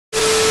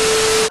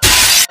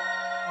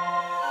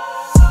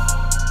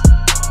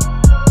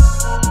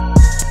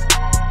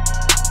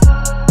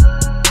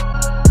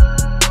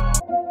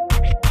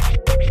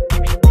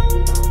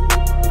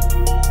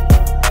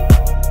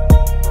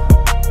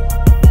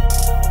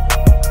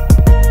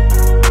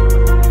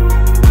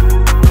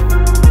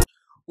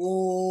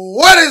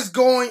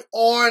going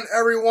on,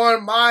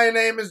 everyone? My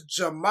name is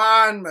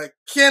Jamon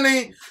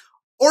McKinney,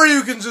 or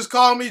you can just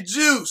call me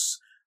Juice,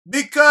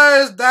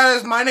 because that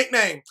is my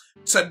nickname.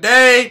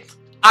 Today,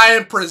 I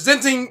am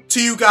presenting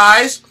to you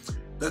guys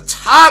the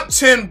top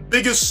 10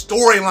 biggest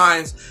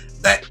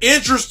storylines that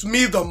interest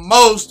me the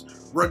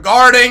most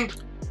regarding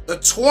the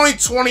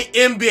 2020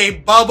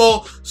 NBA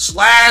bubble /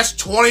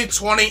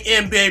 2020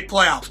 NBA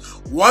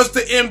playoffs. Once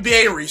the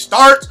NBA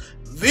restarts,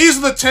 these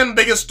are the 10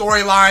 biggest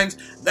storylines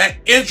that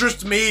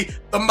interest me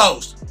the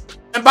most.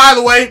 And by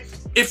the way,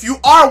 if you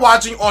are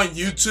watching on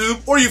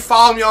YouTube or you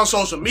follow me on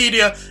social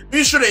media,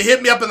 be sure to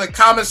hit me up in the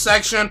comment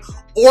section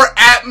or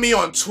at me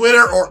on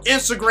Twitter or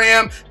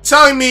Instagram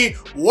telling me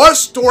what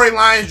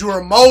storylines you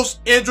are most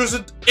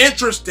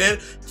interested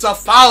to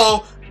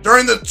follow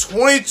during the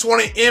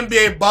 2020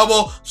 NBA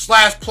bubble /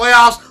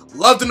 playoffs.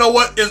 Love to know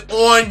what is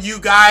on you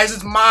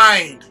guys'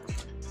 mind.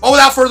 But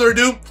without further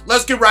ado,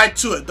 let's get right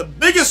to it. The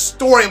biggest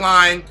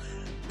storyline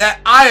that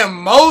I am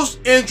most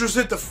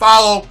interested to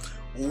follow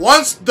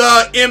once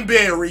the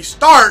NBA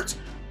restarts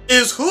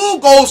is who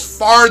goes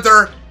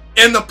farther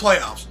in the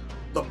playoffs.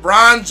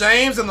 LeBron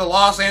James and the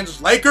Los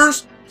Angeles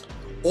Lakers,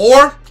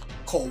 or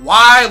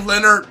Kawhi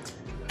Leonard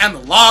and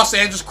the Los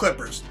Angeles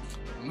Clippers.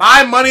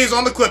 My money is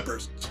on the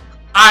Clippers.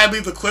 I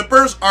believe the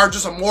Clippers are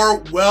just a more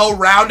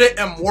well-rounded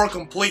and more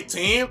complete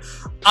team.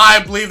 I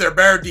believe they're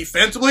better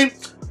defensively.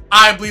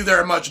 I believe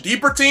they're a much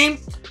deeper team.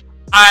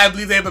 I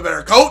believe they have a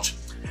better coach.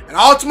 And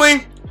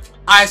ultimately,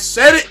 I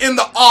said it in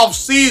the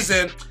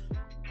offseason,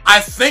 I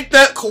think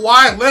that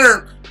Kawhi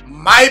Leonard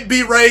might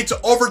be ready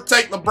to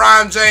overtake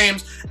LeBron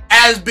James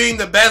as being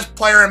the best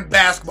player in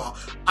basketball.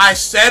 I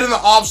said in the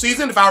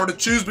offseason, if I were to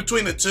choose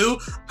between the two,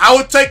 I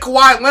would take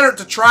Kawhi Leonard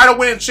to try to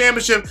win a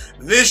championship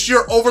this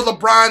year over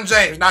LeBron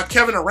James. Now,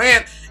 Kevin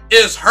Durant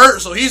is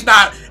hurt, so he's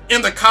not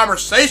in the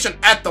conversation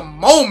at the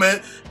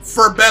moment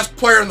for best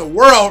player in the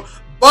world.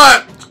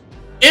 But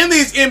in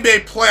these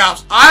NBA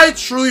playoffs, I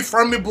truly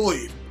firmly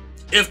believe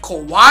if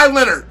Kawhi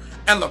Leonard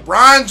and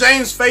LeBron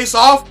James face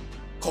off,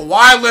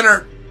 Kawhi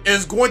Leonard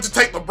is going to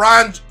take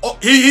LeBron,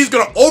 he's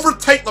going to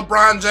overtake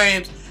LeBron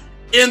James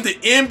in the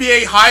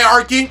NBA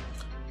hierarchy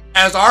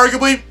as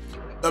arguably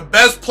the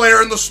best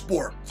player in the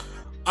sport.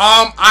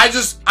 I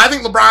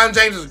think LeBron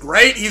James is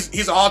great.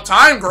 He's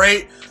all-time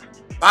great.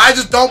 But I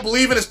just don't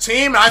believe in his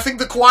team, and I think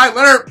that Kawhi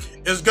Leonard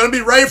is going to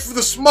be ready for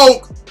the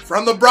smoke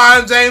from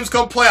LeBron James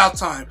come playoff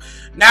time.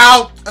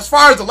 Now, as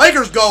far as the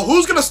Lakers go,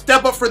 who's going to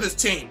step up for this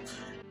team?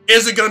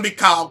 Is it going to be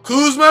Kyle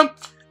Kuzma?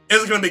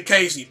 Is it going to be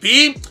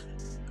KCP?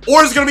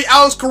 Or is it going to be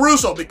Alex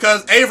Caruso?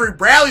 Because Avery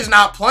Bradley's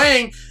not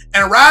playing,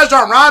 and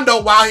Rajon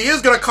Rondo, while he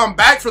is going to come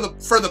back for the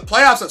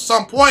playoffs at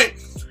some point,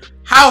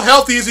 how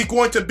healthy is he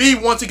going to be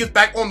once he gets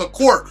back on the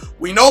court?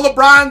 We know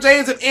LeBron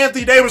James and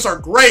Anthony Davis are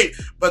great,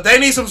 but they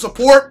need some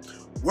support.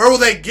 Where will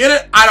they get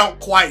it? I don't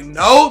quite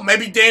know.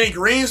 Maybe Danny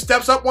Green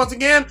steps up once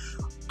again.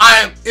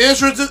 I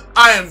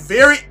am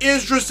very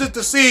interested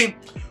to see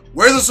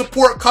where the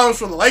support comes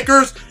from the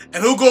Lakers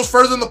and who goes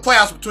further in the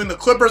playoffs between the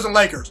Clippers and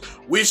Lakers.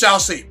 We shall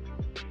see.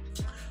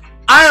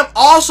 I am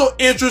also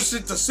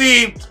interested to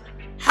see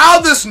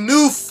how this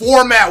new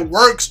format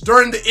works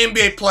during the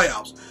NBA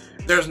playoffs.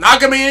 There's not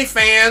going to be any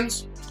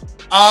fans.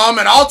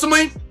 And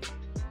ultimately,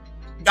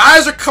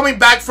 guys are coming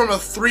back from a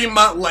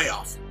 3-month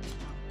layoff.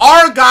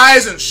 Are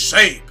guys in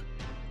shape?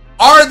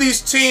 Are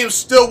these teams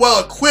still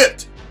well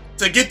equipped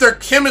to get their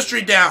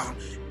chemistry down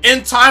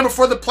in time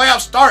before the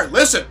playoffs start?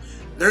 Listen,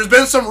 there's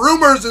been some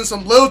rumors and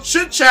some little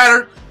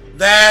chit-chatter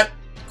that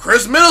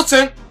Chris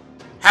Middleton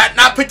had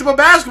not picked up a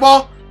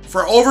basketball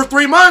for over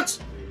 3 months.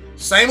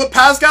 Same with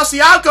Pascal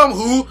Siakam,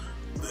 who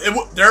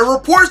there are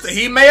reports that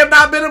he may have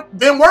not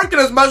been working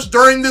as much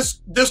during this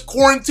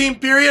quarantine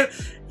period.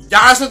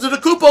 Giannis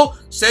Antetokounmpo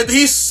said that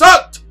he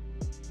sucked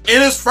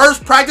in his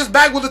first practice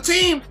back with the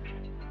team.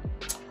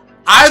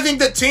 I think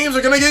that teams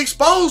are going to get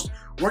exposed.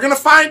 We're going to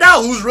find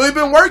out who's really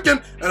been working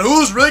and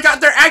who's really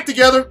got their act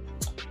together.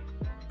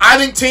 I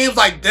think teams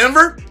like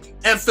Denver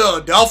and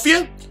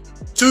Philadelphia,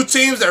 two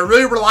teams that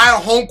really rely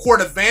on home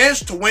court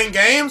advantage to win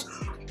games,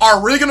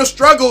 are really going to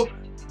struggle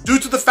due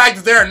to the fact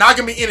that there are not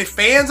going to be any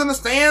fans in the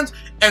stands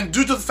and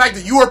due to the fact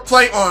that you are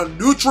playing on a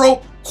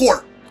neutral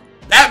court.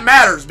 That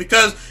matters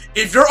because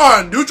if you're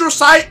on a neutral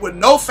site with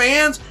no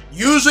fans,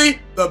 usually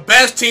the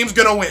best team's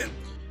going to win.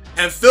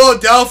 And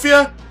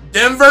Philadelphia,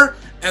 Denver,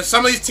 and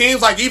some of these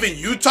teams like even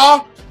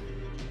Utah,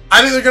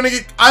 I think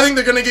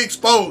they're going to get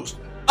exposed.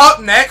 Up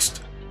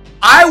next,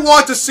 I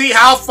want to see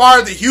how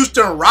far the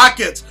Houston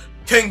Rockets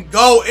can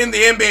go in the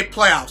NBA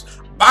playoffs.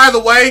 By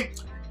the way,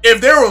 if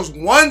there was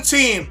one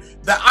team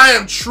that I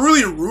am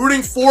truly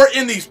rooting for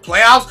in these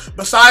playoffs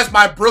besides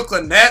my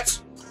Brooklyn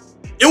Nets,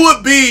 it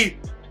would be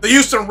the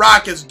Houston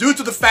Rockets due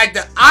to the fact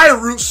that I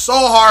root so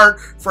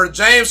hard for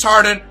James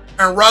Harden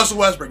and Russell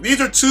Westbrook.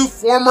 These are two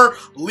former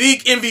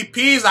league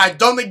MVPs. I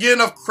don't think get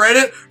enough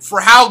credit for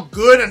how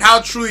good and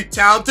how truly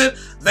talented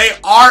they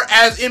are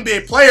as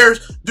NBA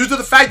players due to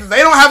the fact that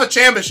they don't have a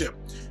championship.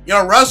 You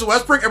know, Russell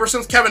Westbrook, ever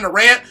since Kevin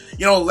Durant,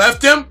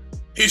 left him,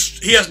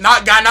 He has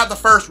not gotten out the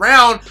first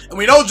round, and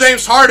we know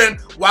James Harden,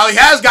 while he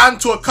has gotten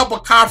to a couple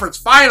conference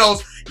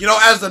finals, you know,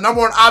 as the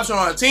 #1 option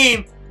on a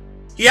team,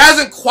 he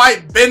hasn't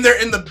quite been there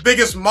in the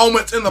biggest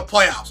moments in the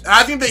playoffs. And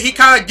I think that he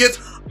kind of gets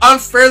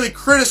unfairly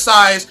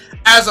criticized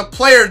as a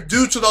player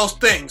due to those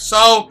things.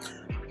 So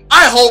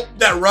I hope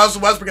that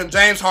Russell Westbrook and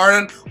James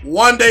Harden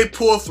one day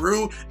pull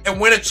through and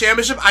win a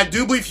championship. I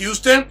do believe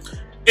Houston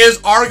is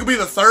arguably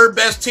the third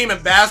best team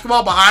in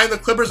basketball behind the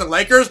Clippers and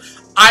Lakers.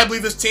 I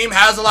believe this team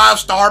has a lot of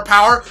star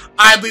power.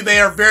 I believe they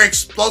are very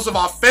explosive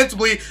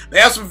offensively. They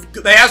have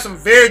some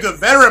very good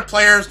veteran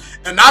players,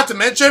 and not to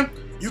mention,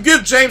 you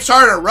give James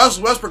Harden and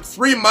Russell Westbrook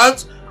 3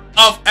 months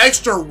of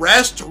extra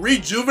rest to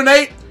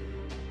rejuvenate.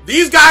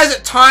 These guys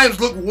at times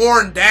look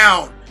worn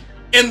down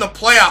in the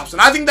playoffs,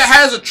 and I think that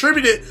has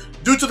attributed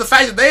due to the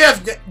fact that they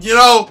have, you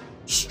know,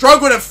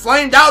 struggled and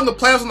flamed out in the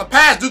playoffs in the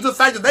past due to the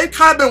fact that they've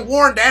kind of been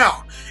worn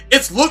down.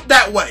 It's looked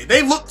that way.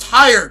 They look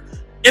tired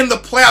in the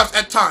playoffs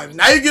at times.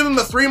 Now you give them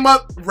the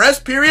 3-month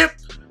rest period.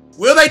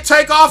 Will they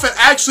take off and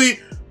actually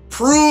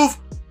prove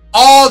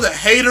all the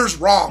haters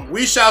wrong?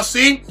 We shall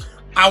see.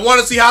 I want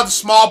to see how the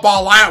small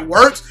ball lineup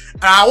works,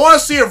 and I want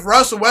to see if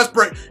Russell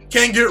Westbrook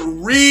can get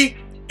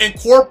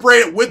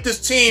reincorporated with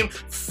this team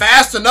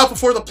fast enough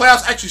before the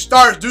playoffs actually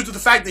starts, due to the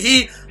fact that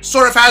he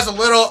sort of has a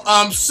little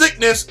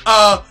sickness,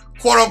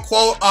 quote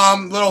unquote,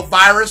 little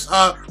virus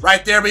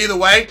right there. But either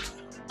way,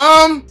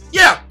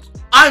 yeah,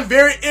 I'm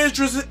very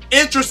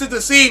interested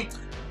to see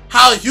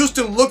how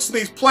Houston looks in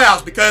these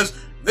playoffs, because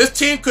this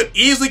team could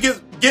easily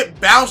get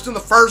bounced in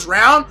the first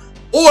round,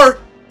 or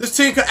this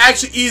team could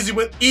actually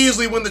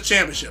easily win the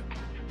championship.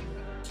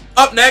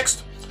 Up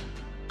next,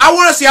 I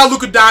want to see how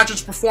Luka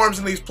Doncic performs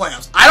in these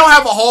playoffs. I don't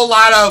have a whole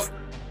lot of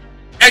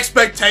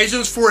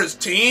expectations for his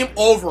team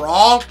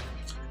overall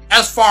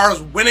as far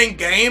as winning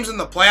games in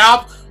the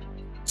playoffs,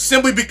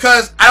 simply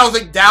because I don't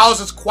think Dallas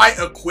is quite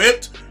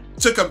equipped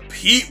to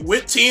compete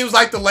with teams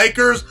like the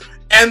Lakers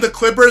and the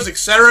Clippers,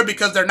 etc.,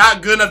 because they're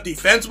not good enough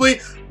defensively.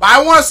 But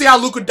I want to see how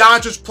Luka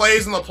Doncic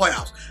plays in the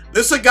playoffs.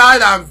 This is a guy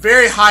that I'm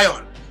very high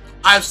on.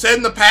 I've said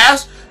in the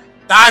past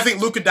that I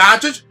think Luka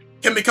Doncic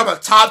can become a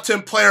top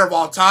 10 player of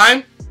all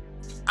time.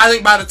 I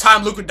think by the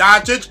time Luka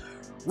Doncic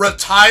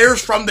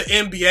retires from the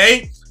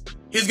NBA,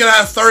 he's going to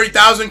have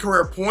 30,000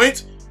 career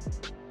points,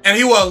 and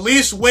he will at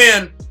least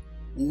win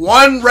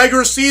 1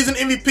 regular season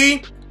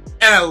MVP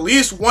and at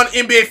least 1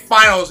 NBA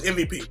Finals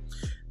MVP.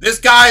 This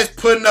guy is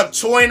putting up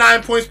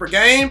 29 points per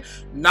game,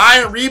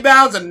 9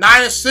 rebounds, and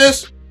 9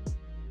 assists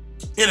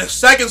in his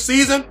second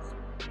season,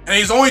 and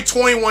he's only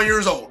 21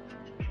 years old.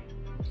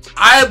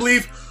 I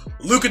believe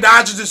Luka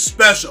Doncic is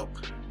special.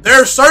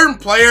 There are certain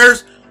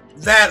players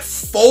that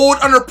fold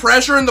under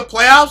pressure in the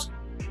playoffs,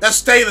 that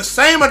stay the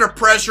same under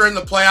pressure in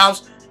the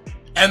playoffs,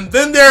 and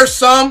then there are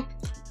some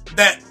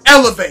that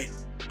elevate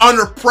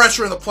under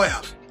pressure in the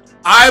playoffs.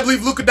 I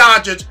believe Luka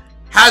Doncic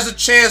has a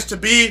chance to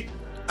be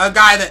a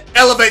guy that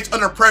elevates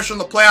under pressure in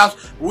the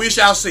playoffs. We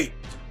shall see.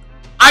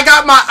 I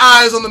got my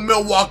eyes on the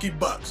Milwaukee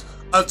Bucks,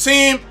 a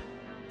team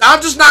that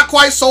I'm just not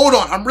quite sold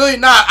on. I'm really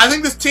not. I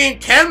think this team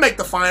can make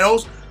the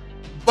finals,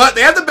 but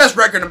they have the best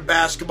record in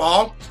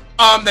basketball.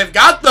 They've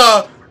got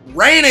the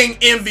reigning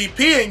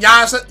MVP in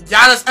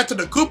Giannis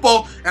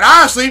Antetokounmpo, and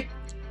honestly,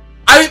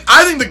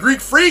 I think the Greek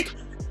Freak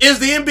is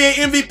the NBA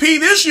MVP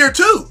this year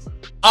too.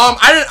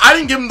 I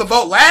didn't give him the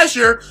vote last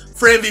year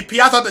for MVP.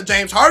 I thought that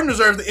James Harden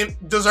deserved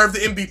the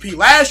MVP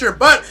last year,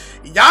 but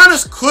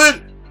Giannis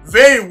could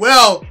very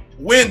well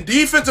win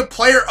Defensive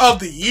Player of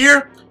the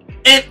Year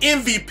and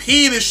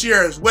MVP this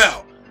year as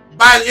well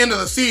by the end of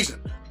the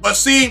season. But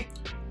see,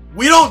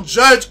 we don't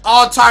judge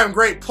all-time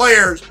great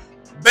players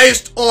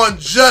based on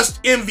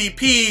just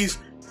MVPs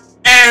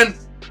and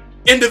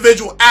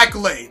individual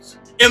accolades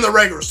in the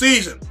regular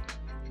season.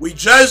 We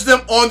judge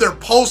them on their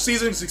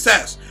postseason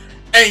success.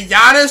 And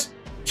Giannis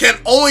can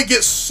only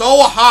get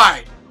so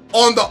high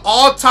on the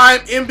all-time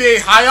NBA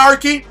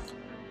hierarchy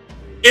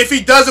if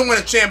he doesn't win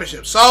a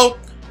championship. So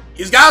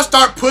he's got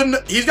to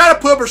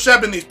put up a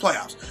step in these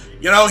playoffs.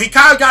 You know, he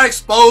kind of got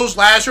exposed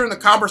last year in the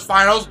conference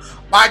finals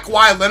by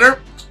Kawhi Leonard.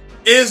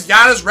 Is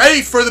Giannis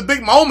ready for the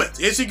big moments?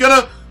 Is he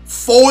going to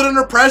fold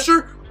under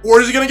pressure, or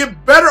is he going to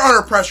get better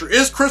under pressure?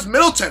 Is Chris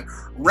Middleton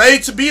ready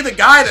to be the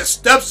guy that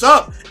steps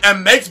up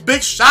and makes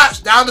big shots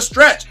down the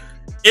stretch?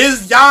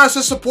 Is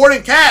Giannis'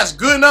 supporting cast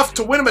good enough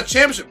to win him a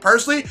championship?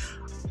 Personally,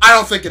 I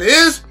don't think it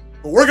is,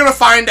 but we're going to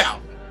find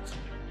out.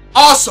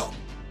 Also,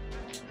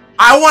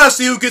 I want to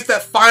see who gets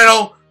that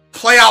final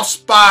playoff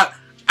spot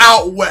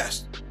out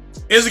west.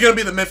 Is it going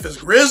to be the Memphis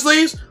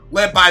Grizzlies,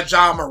 led by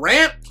John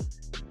Morant?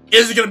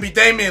 Is it going to be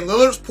Damian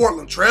Lillard's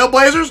Portland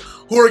Trailblazers,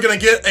 who are going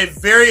to get a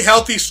very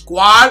healthy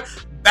squad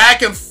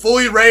back and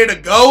fully ready to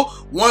go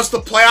once the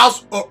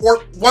playoffs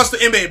or once the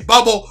NBA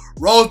bubble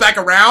rolls back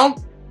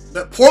around?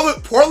 That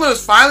Portland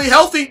is finally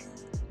healthy.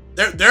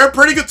 They're a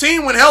pretty good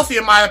team when healthy,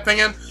 in my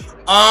opinion.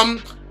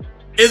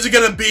 Is it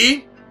going to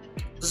be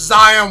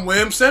Zion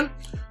Williamson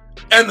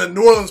and the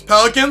New Orleans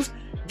Pelicans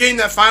getting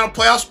that final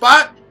playoff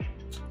spot?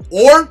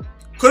 Or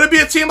could it be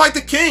a team like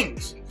the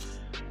Kings?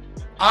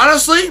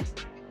 Honestly,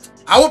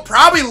 I would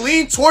probably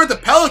lean toward the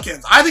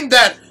Pelicans. I think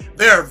that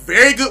they're a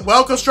very good,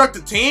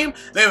 well-constructed team.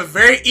 They have a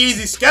very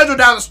easy schedule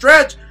down the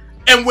stretch.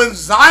 And when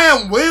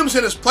Zion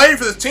Williamson has played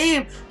for the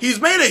team,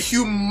 he's made a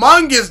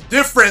humongous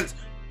difference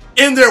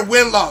in their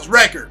win-loss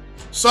record.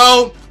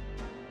 So,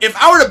 if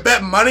I were to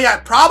bet money,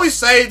 I'd probably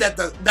say that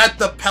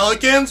the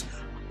Pelicans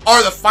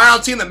are the final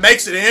team that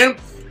makes it in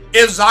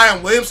if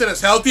Zion Williamson is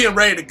healthy and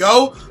ready to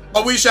go.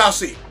 But we shall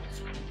see.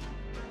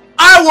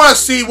 I want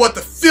to see what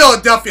the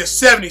Philadelphia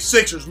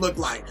 76ers look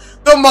like.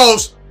 The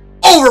most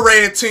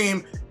overrated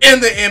team in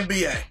the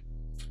NBA.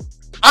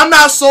 I'm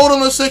not sold on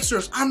the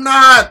Sixers. I'm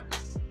not.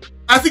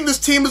 I think this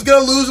team is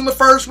going to lose in the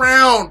first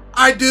round.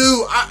 I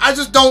do. I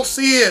just don't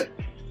see it.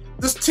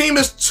 This team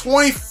is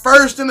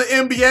 21st in the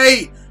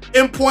NBA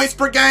in points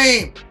per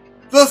game.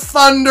 The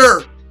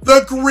Thunder,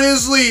 the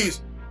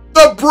Grizzlies,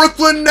 the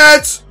Brooklyn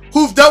Nets,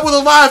 who've dealt with a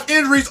lot of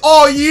injuries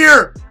all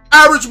year,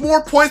 average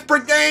more points per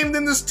game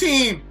than this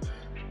team.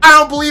 I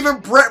don't believe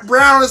in Brett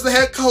Brown as the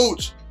head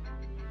coach.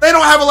 They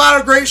don't have a lot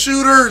of great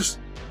shooters.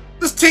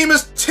 This team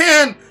is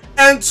 10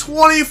 and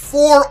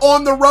 24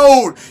 on the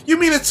road. You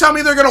mean to tell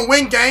me they're going to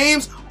win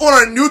games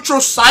on a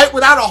neutral site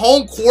without a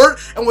home court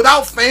and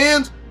without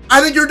fans?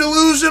 I think you're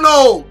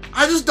delusional.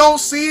 I just don't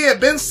see it.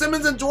 Ben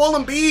Simmons and Joel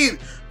Embiid,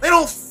 they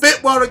don't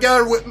fit well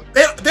together.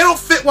 They don't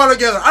fit well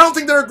together. I don't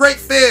think they're a great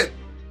fit.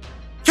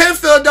 Can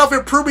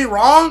Philadelphia prove me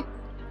wrong?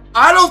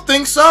 I don't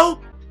think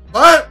so,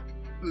 but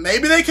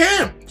maybe they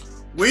can.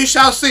 We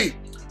shall see.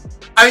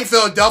 I think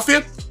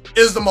Philadelphia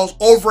is the most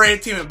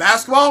overrated team in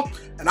basketball,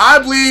 and I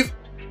believe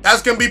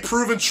that's going to be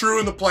proven true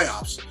in the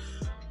playoffs.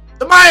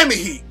 The Miami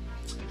Heat.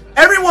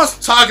 Everyone's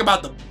talking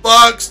about the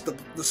Bucks, the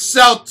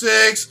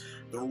Celtics,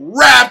 the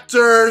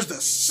Raptors, the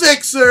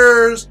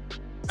Sixers.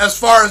 As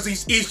far as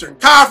these Eastern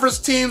Conference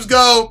teams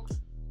go,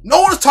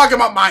 no one is talking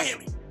about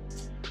Miami.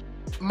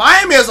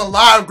 Miami has a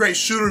lot of great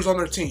shooters on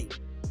their team.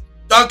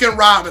 Duncan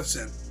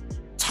Robinson,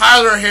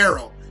 Tyler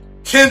Herro,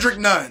 Kendrick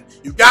Nunn.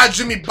 You got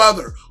Jimmy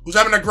Butler, who's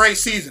having a great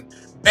season.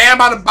 Bam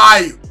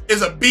Adebayo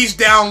is a beast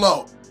down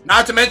low.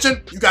 Not to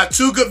mention, you got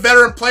two good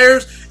veteran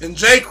players in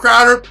Jay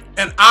Crowder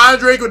and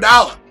Andre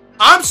Iguodala.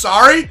 I'm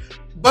sorry,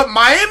 but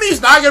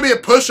Miami's not going to be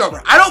a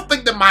pushover. I don't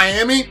think that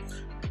Miami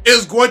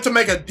is going to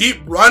make a deep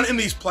run in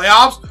these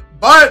playoffs,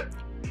 but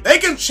they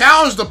can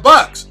challenge the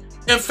Bucks.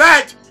 In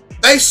fact,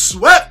 they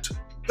swept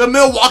the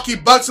Milwaukee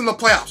Bucks in the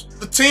playoffs.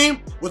 The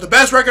team with the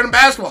best record in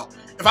basketball.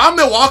 If I'm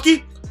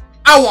Milwaukee,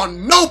 I want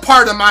no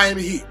part of the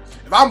Miami Heat.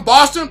 If I'm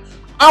Boston,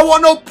 I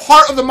want no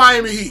part of the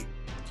Miami Heat.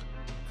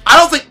 I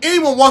don't think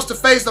anyone wants to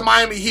face the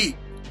Miami Heat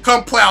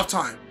come playoff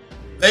time.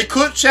 They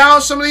could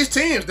challenge some of these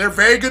teams. They're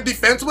very good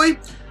defensively.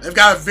 They've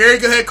got a very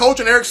good head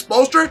coach in Eric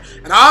Spoelstra.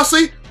 And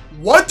honestly,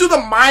 what do the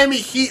Miami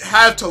Heat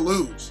have to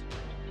lose?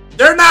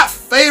 They're not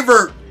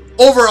favored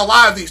over a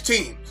lot of these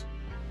teams.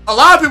 A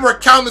lot of people are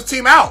counting this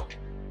team out.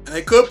 And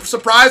they could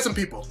surprise some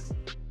people.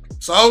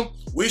 So,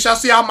 we shall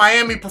see how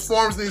Miami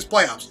performs in these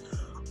playoffs.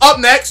 Up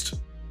next,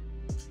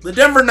 the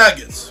Denver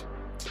Nuggets.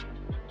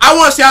 I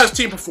want to see how this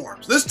team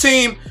performs. This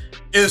team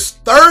is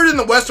third in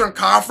the Western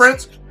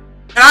Conference.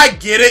 And I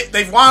get it.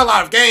 They've won a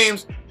lot of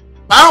games.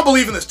 But I don't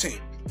believe in this team.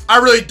 I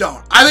really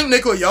don't. I think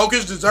Nikola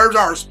Jokic deserves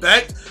our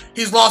respect.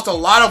 He's lost a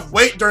lot of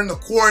weight during the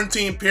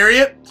quarantine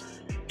period.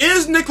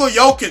 Is Nikola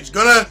Jokic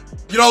going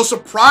to,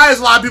 surprise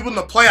a lot of people in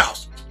the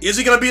playoffs? Is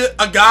he going to be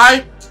a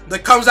guy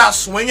that comes out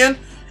swinging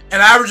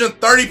and averaging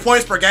 30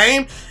 points per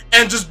game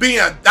and just being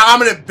a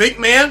dominant big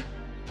man?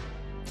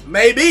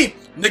 Maybe.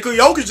 Nikola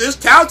Jokic is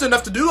talented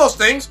enough to do those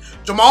things.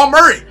 Jamal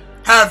Murray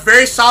had a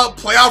very solid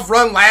playoff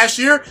run last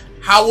year.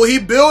 How will he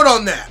build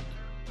on that?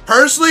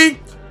 Personally,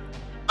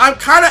 I'm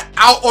kind of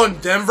out on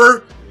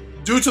Denver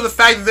due to the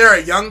fact that they're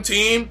a young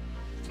team.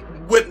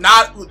 They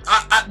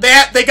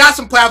got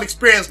some playoff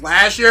experience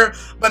last year,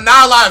 but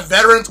not a lot of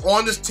veterans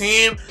on this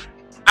team.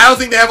 I don't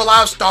think they have a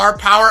lot of star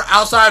power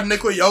outside of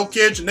Nikola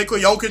Jokic.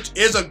 Nikola Jokic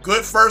is a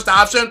good first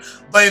option,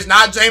 but he's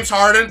not James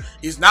Harden.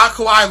 He's not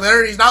Kawhi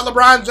Leonard. He's not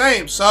LeBron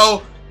James.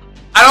 So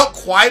I don't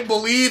quite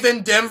believe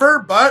in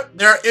Denver, but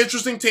they're an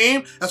interesting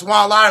team that's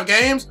won a lot of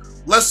games.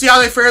 Let's see how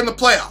they fare in the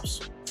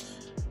playoffs.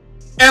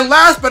 And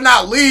last but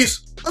not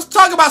least, let's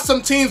talk about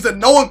some teams that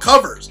no one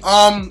covers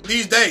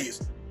these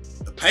days.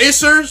 The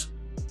Pacers,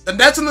 the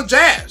Nets, and the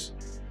Jazz.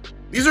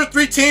 These are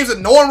three teams that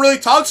no one really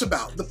talks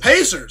about. The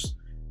Pacers,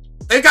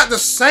 they've got the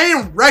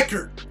same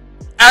record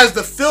as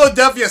the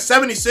Philadelphia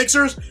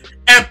 76ers,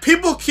 and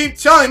people keep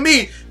telling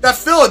me that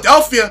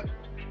Philadelphia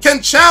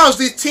can challenge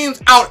these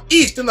teams out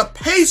east, and the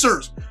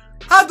Pacers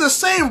have the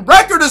same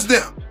record as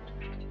them.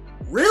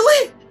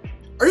 Really?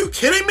 Are you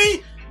kidding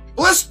me?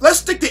 Let's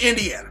stick to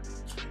Indiana.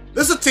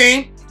 This is a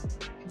team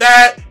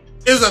that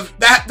is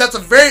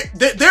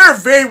they're a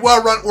very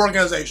well-run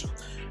organization.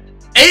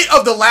 8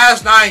 of the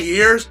last 9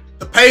 years,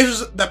 the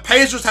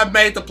Pacers have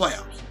made the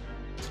playoffs.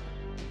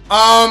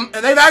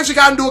 And they've actually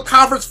gotten to a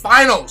conference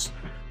finals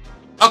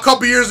a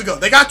couple years ago.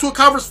 They got to a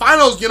conference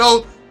finals,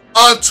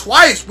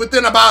 twice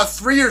within about a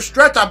 3-year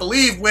stretch, I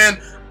believe, when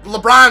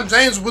LeBron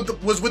James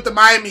was with the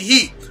Miami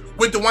Heat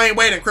with Dwayne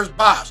Wade and Chris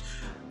Bosh.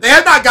 They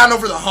have not gotten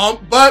over the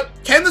hump, but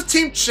can this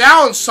team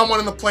challenge someone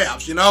in the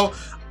playoffs? You know,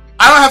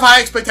 I don't have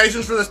high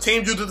expectations for this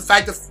team due to the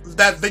fact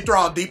that Victor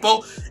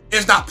Oladipo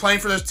is not playing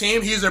for this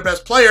team. He's their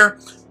best player,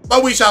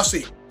 but we shall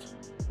see.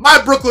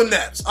 My Brooklyn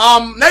Nets.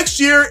 Next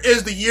year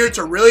is the year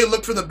to really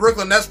look for the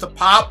Brooklyn Nets to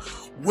pop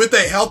with a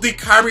healthy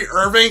Kyrie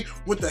Irving,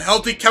 with the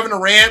healthy Kevin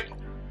Durant.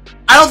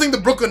 I don't think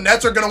the Brooklyn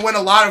Nets are going to win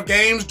a lot of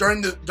games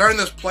during this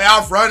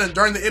playoff run and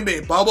during the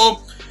NBA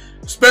bubble.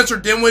 Spencer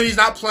Dinwiddie's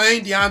not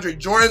playing, DeAndre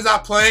Jordan's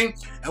not playing,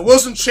 and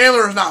Wilson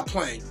Chandler is not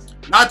playing.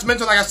 Not to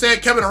mention, like I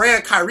said, Kevin Durant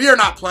and Kyrie are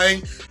not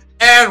playing.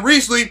 And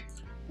recently,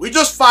 we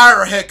just fired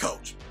our head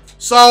coach.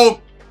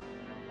 So,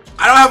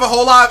 I don't have a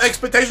whole lot of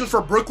expectations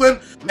for Brooklyn.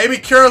 Maybe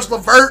Karis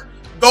LeVert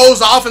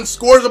goes off and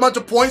scores a bunch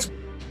of points,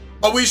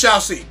 but we shall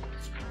see.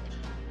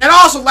 And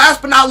also,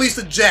 last but not least,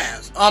 the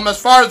Jazz.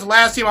 As far as the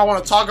last team I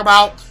want to talk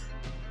about,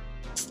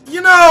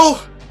 you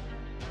know,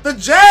 the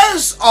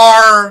Jazz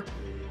are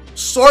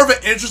sort of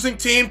an interesting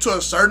team to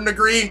a certain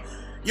degree.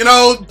 You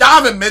know,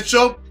 Donovan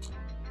Mitchell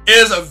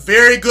is a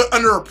very good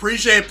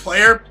underappreciated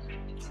player.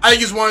 I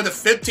think he's one of the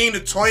 15 to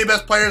 20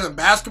 best players in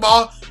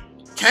basketball.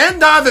 Can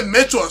Donovan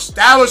Mitchell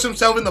establish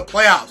himself in the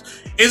playoffs?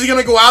 Is he going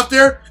to go out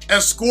there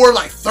and score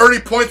like 30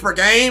 points per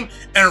game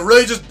and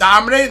really just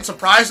dominate and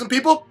surprise some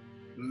people?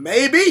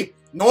 Maybe.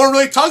 No one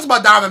really talks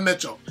about Donovan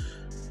Mitchell.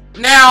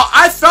 Now,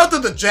 I felt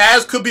that the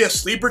Jazz could be a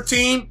sleeper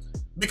team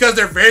because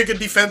they're very good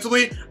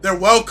defensively. They're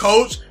well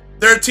coached.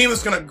 They're a team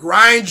that's going to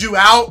grind you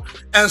out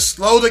and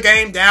slow the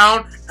game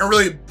down and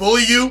really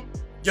bully you.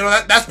 You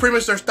know, that's pretty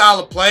much their style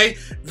of play.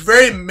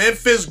 Very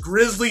Memphis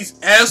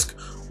Grizzlies-esque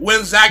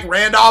when Zach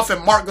Randolph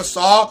and Marc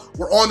Gasol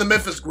were on the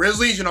Memphis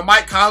Grizzlies. You know,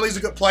 Mike Conley's a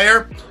good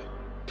player.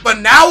 But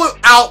now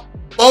without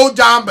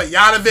Bojan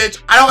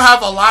Bogdanovic, I don't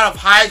have a lot of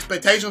high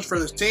expectations for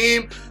this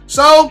team.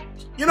 So,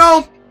 you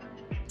know,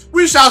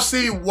 we shall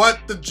see what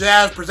the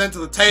Jazz present to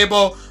the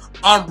table.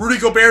 Rudy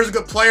Gobert is a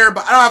good player,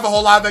 but I don't have a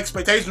whole lot of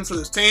expectations for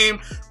this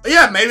team. But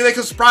yeah, maybe they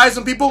can surprise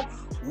some people.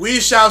 We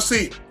shall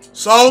see.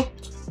 So,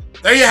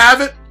 there you have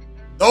it.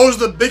 Those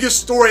are the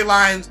biggest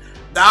storylines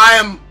that I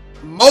am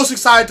most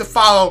excited to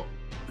follow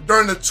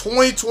during the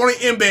 2020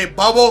 NBA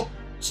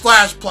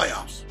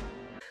bubble/playoffs.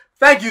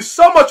 Thank you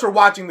so much for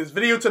watching this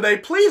video today.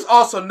 Please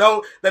also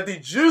note that the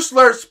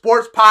Juiciest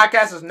Sports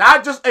Podcast is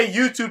not just a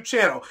YouTube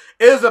channel.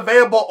 It is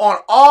available on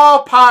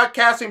all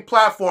podcasting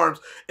platforms,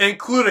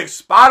 including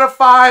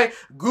Spotify,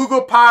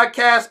 Google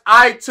Podcasts,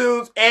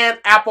 iTunes, and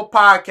Apple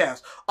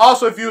Podcasts.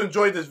 Also, if you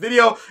enjoyed this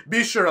video,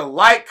 be sure to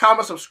like,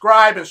 comment,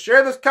 subscribe, and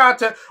share this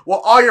content with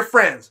all your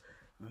friends.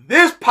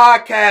 This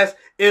podcast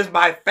is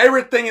my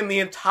favorite thing in the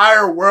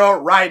entire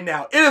world right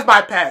now. It is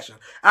my passion.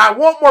 And I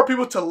want more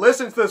people to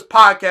listen to this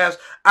podcast.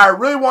 I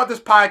really want this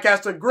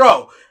podcast to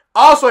grow.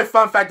 Also, a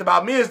fun fact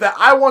about me is that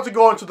I want to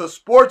go into the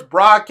sports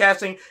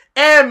broadcasting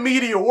and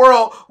media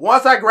world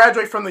once I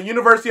graduate from the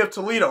University of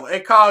Toledo,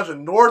 a college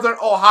in Northern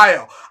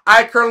Ohio.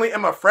 I currently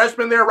am a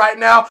freshman there right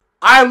now.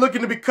 I am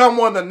looking to become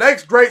one of the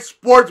next great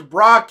sports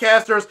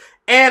broadcasters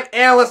and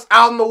analysts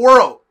out in the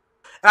world.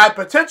 And I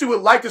potentially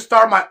would like to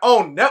start my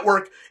own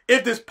network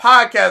if this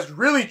podcast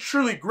really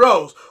truly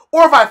grows.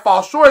 Or if I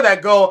fall short of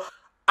that goal,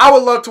 I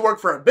would love to work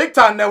for a big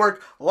time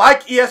network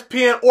like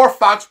ESPN or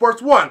Fox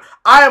Sports 1.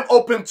 I am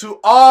open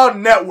to all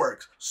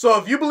networks. So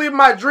if you believe in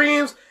my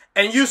dreams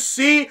and you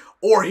see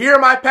or hear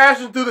my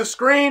passion through the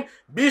screen,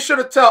 be sure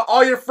to tell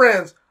all your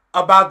friends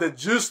about the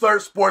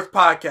Juiciest Sports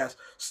Podcast.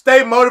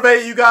 Stay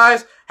motivated, you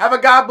guys. Have a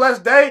God bless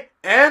day,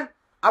 and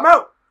I'm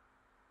out.